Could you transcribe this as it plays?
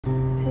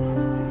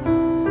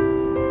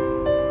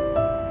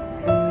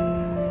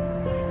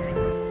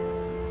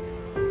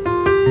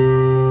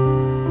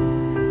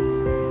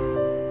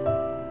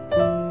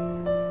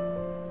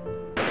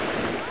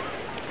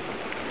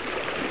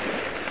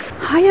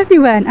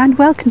everyone and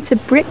welcome to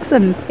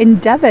Brixham in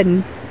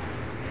Devon.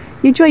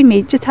 You join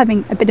me just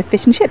having a bit of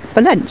fish and chips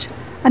for lunch,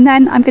 and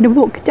then I'm going to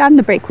walk down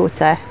the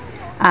breakwater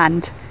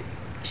and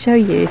show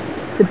you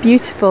the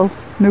beautiful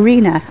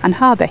marina and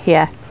harbour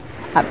here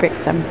at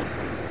Brixham.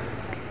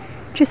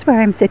 Just where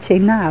I'm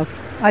sitting now,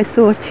 I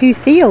saw 2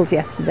 seals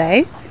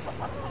yesterday,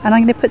 and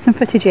I'm going to put some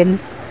footage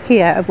in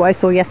here of what I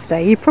saw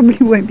yesterday. You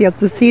probably won't be able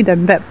to see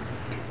them, but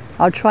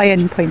I'll try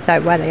and point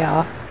out where they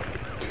are.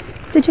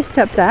 So just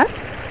up there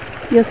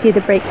you'll see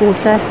the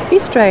Breakwater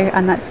Bistro,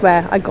 and that's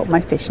where I got my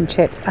fish and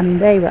chips,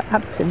 and they were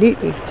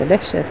absolutely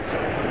delicious.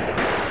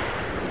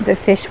 The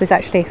fish was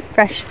actually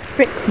fresh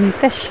Brixham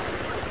fish.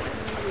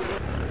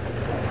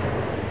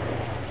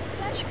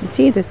 As you can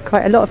see, there's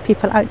quite a lot of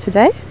people out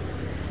today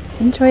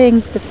enjoying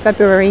the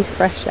February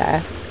fresh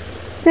air.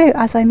 So,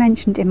 as I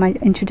mentioned in my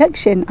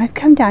introduction, I've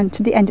come down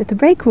to the end of the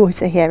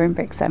breakwater here in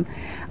Brixham,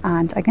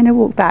 and I'm going to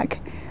walk back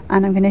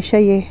and I'm going to show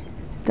you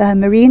the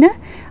marina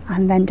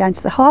and then down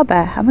to the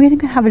harbour, and we're going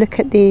to have a look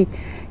at the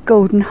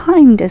Golden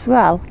Hind as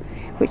well,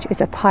 which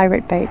is a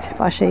pirate boat.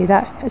 I'll show you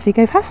that as we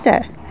go past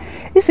it.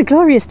 It's a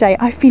glorious day.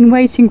 I've been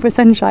waiting for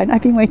sunshine.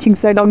 I've been waiting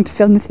so long to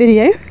film this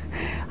video,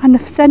 and the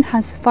sun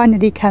has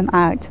finally come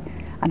out,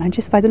 and I'm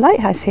just by the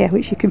lighthouse here,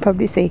 which you can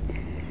probably see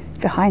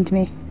behind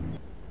me.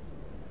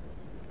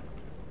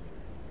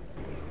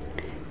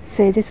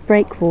 So this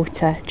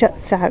breakwater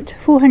juts out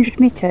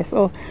 400 metres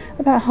or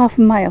about half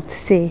a mile to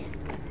sea,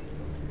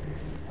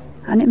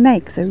 and it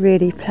makes a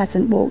really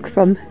pleasant walk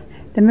from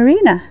the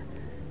marina.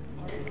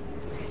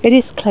 It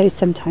is closed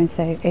sometimes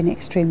though in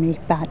extremely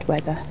bad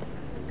weather.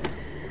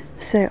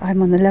 So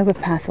I'm on the lower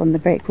path on the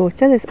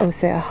breakwater. There's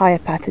also a higher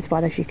path as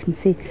well, as you can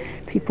see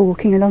people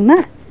walking along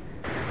there.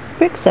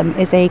 Brixham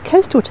is a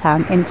coastal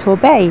town in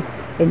Torbay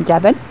in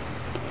Devon,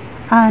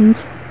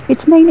 and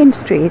its main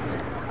industries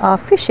are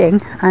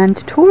fishing and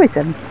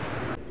tourism.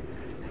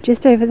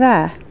 Just over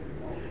there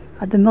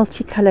are the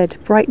multicoloured,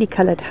 brightly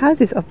coloured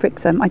houses of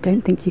Brixham. I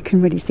don't think you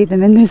can really see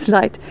them in this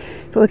light,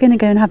 but we're going to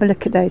go and have a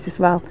look at those as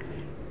well.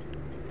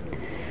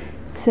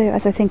 So,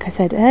 as I think I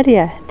said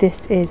earlier,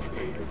 this is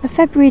a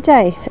February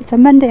day. It's a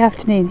Monday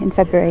afternoon in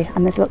February,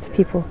 and there's lots of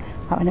people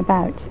out and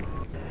about.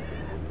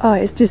 Oh,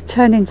 it's just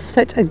turned into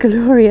such a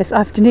glorious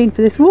afternoon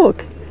for this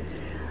walk.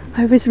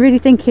 I was really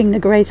thinking the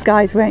grey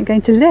skies weren't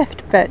going to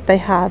lift, but they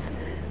have,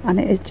 and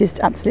it is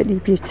just absolutely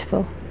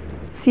beautiful.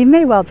 So you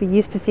may well be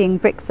used to seeing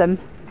Brixham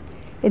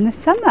in the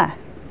summer,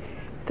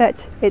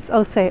 but it's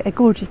also a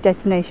gorgeous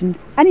destination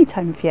any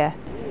time of year.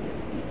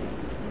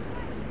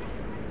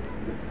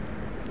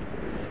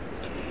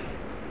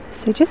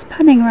 So just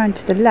panning around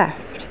to the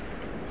left,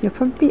 you'll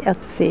probably be able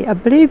to see a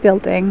blue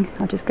building.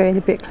 I'll just go in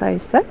a bit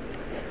closer.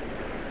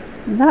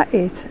 And that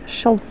is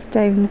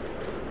Shoalstone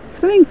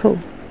swimming pool.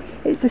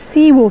 It's a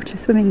seawater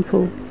swimming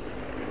pool,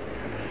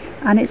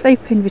 and it's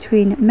open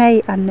between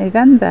May and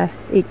November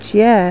each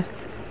year,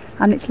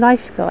 and it's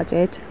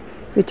lifeguarded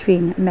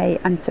between May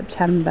and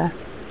September.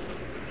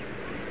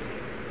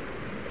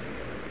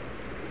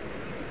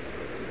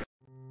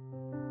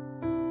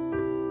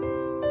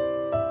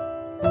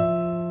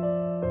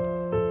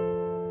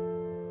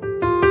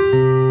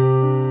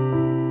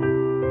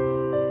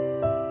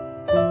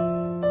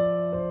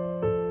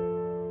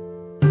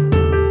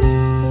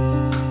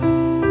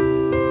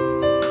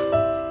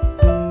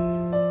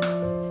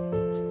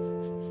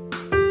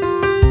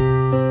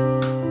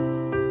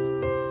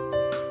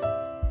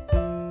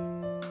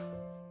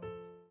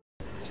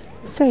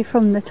 So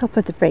from the top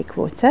of the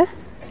breakwater,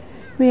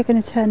 we are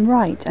going to turn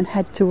right and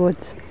head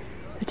towards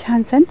the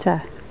town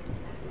centre,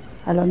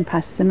 along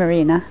past the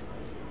marina.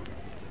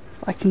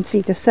 I can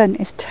see the sun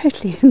is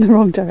totally in the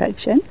wrong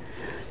direction,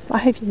 but I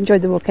hope you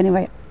enjoyed the walk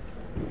anyway.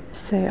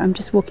 So I'm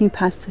just walking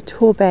past the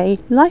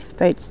Torbay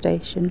lifeboat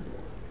station.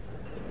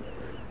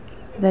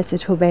 There's the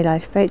Torbay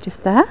lifeboat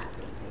just there,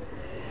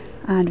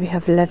 and we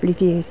have lovely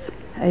views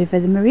over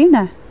the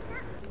marina.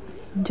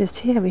 And just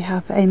here we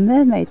have a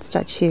mermaid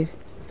statue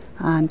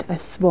and a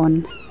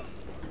swan.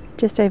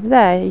 Just over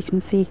there you can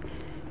see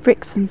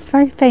Brixham's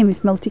very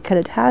famous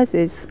multicoloured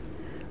houses.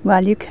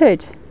 Well, you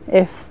could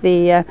if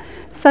the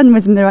sun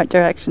was in the right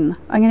direction.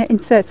 I'm going to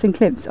insert some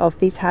clips of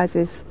these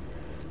houses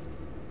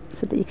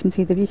so that you can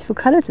see the beautiful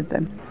colours of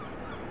them.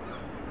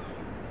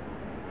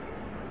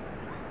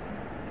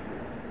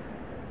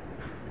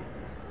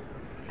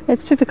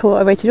 It's typical.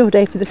 I waited all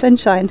day for the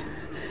sunshine,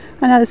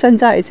 and now the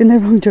sun's out. It's in the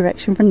wrong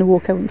direction from the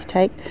walk I want to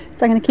take,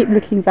 so I'm going to keep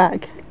looking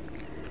back.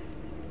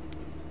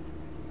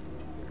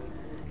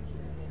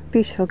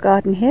 Beautiful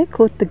garden here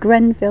called the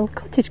Grenville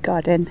Cottage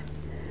Garden,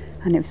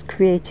 and it was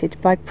created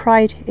by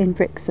Pride in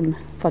Brixham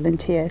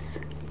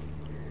volunteers.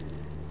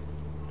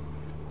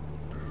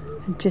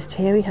 And just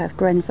here we have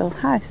Grenville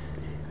House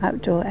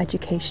Outdoor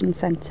Education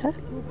Centre.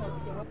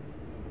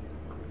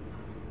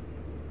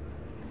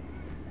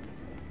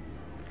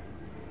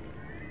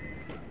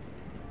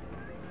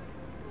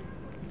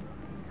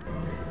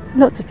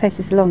 Lots of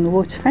places along the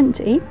waterfront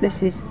to eat.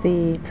 This is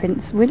the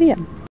Prince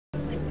William.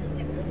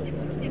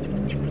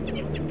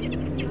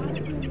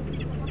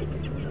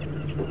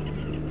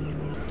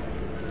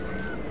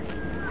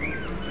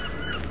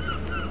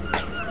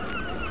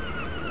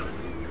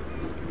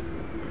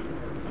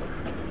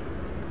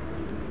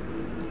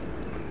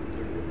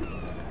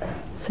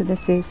 So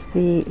this is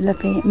the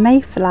lovely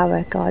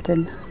Mayflower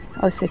garden,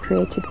 also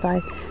created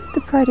by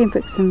the Pride in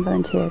Brixham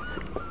volunteers.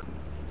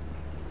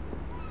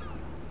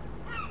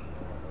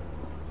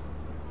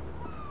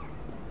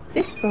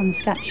 This bronze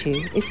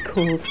statue is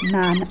called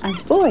Man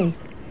and Boy,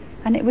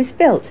 and it was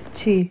built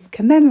to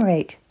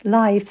commemorate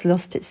lives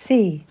lost at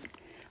sea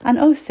and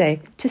also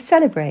to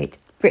celebrate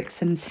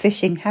Brixham's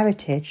fishing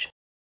heritage.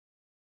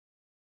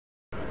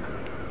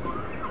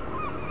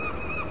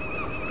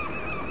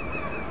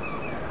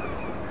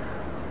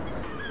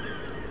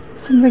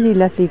 Some really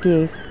lovely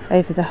views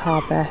over the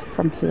harbour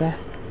from here.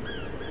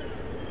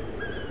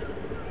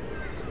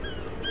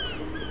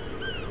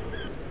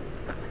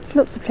 There's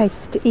lots of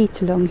places to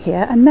eat along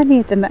here, and many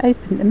of them are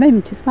open at the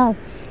moment as well,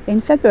 in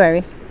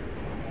February.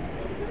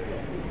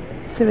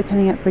 So we're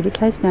coming up really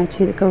close now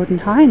to the Golden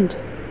Hind.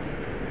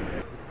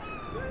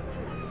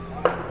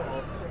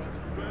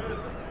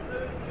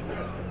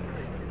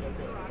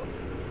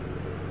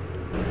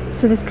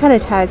 So there's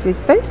coloured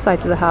houses both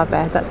sides of the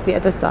harbour. That's the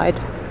other side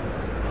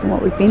from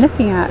what we've been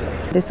looking at.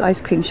 This ice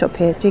cream shop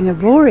here is doing a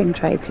roaring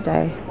trade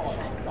today.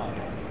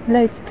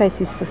 Loads of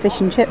places for fish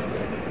and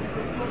chips.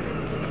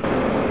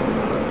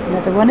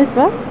 Another one as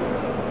well.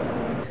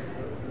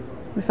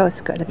 We've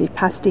also got a lovely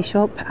pasty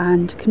shop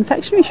and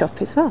confectionery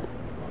shop as well.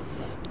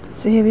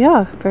 So here we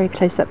are, very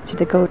close up to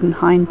the Golden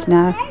Hind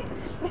now.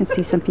 You can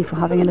see some people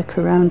having a look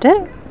around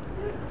it.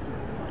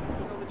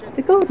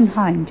 The Golden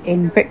Hind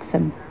in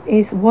Brixham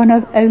is one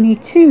of only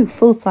 2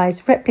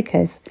 full-size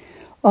replicas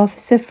of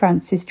Sir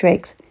Francis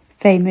Drake's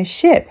famous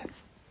ship.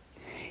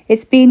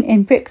 It's been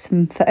in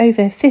Brixham for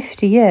over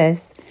 50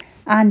 years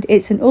and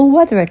it's an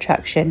all-weather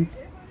attraction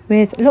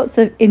with lots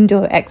of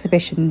indoor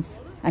exhibitions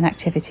and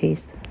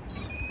activities.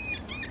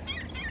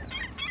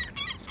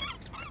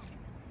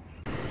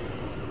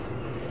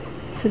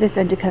 So this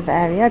undercover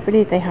area, I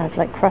believe they have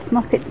like craft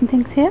markets and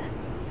things here.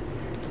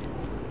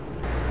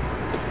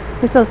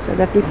 There's also a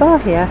lovely bar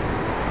here,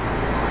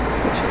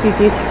 which would be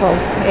beautiful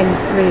in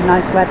really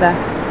nice weather,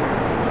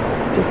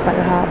 just by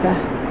the harbour.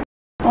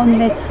 On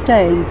this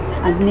stone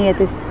and near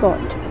this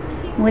spot,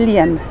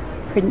 William,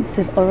 Prince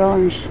of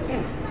Orange,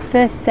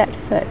 first set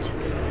foot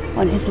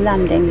on his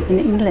landing in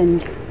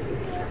England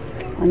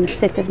on the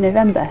 5th of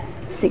November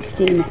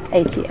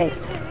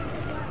 1688.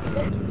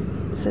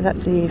 So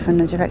that's the view from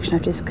the direction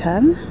I've just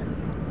come.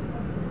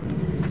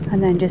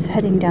 And then just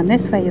heading down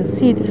this way, you'll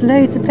see there's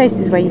loads of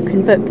places where you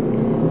can book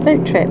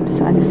boat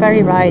trips and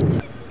ferry rides.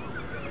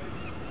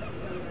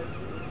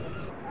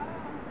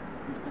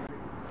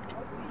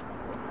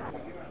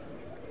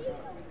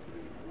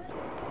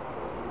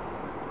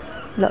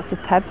 Lots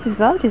of pubs as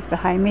well. Just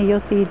behind me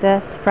you'll see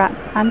the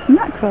Sprat and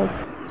Mackerel.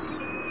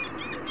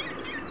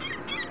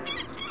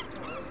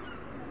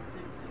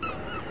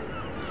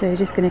 So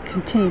just going to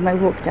continue my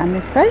walk down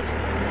this way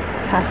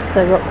past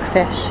the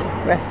Rockfish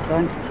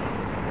restaurant.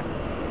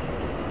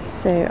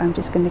 So I'm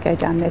just going to go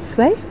down this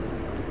way.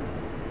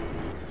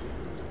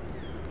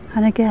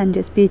 And again,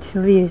 just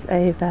beautiful views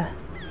over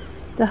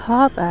the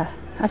harbour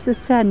as the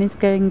sun is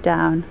going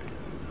down.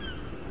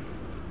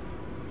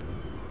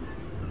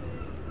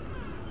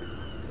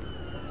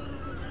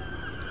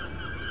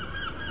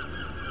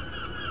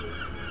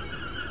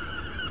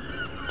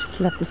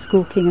 Just love the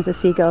squawking of the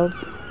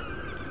seagulls.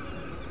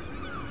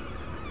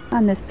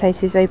 And there's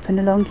places open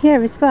along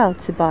here as well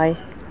to buy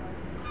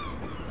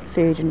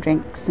food and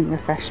drinks and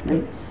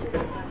refreshments.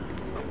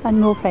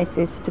 And more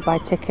places to buy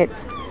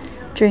tickets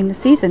during the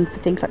season for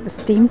things like the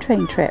steam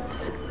train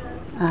trips.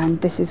 And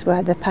this is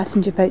where the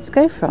passenger boats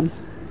go from.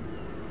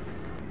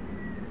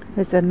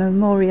 There's a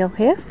memorial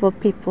here for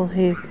people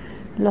who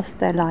lost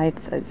their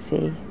lives at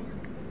sea.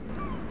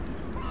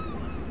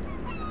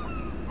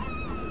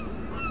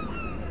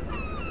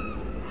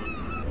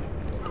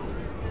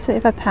 So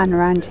if I pan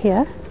around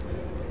here,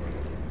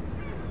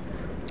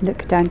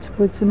 look down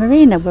towards the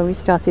marina where we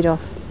started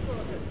off,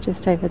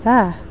 just over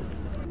there.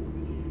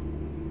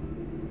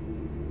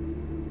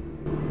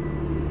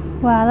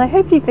 Well, I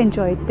hope you've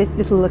enjoyed this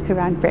little look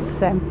around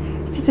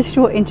Brixham. It's just a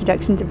short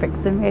introduction to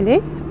Brixham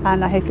really,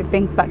 and I hope it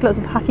brings back lots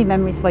of happy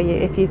memories for you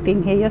if you've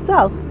been here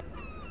yourself.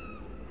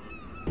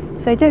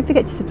 So don't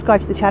forget to subscribe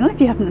to the channel if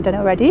you haven't done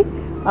already.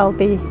 I'll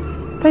be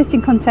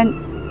posting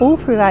content all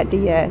throughout the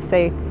year,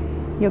 so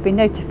you'll be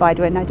notified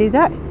when I do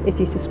that if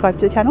you subscribe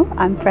to the channel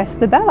and press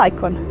the bell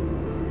icon.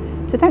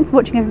 So thanks for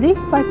watching everybody,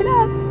 bye for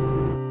now.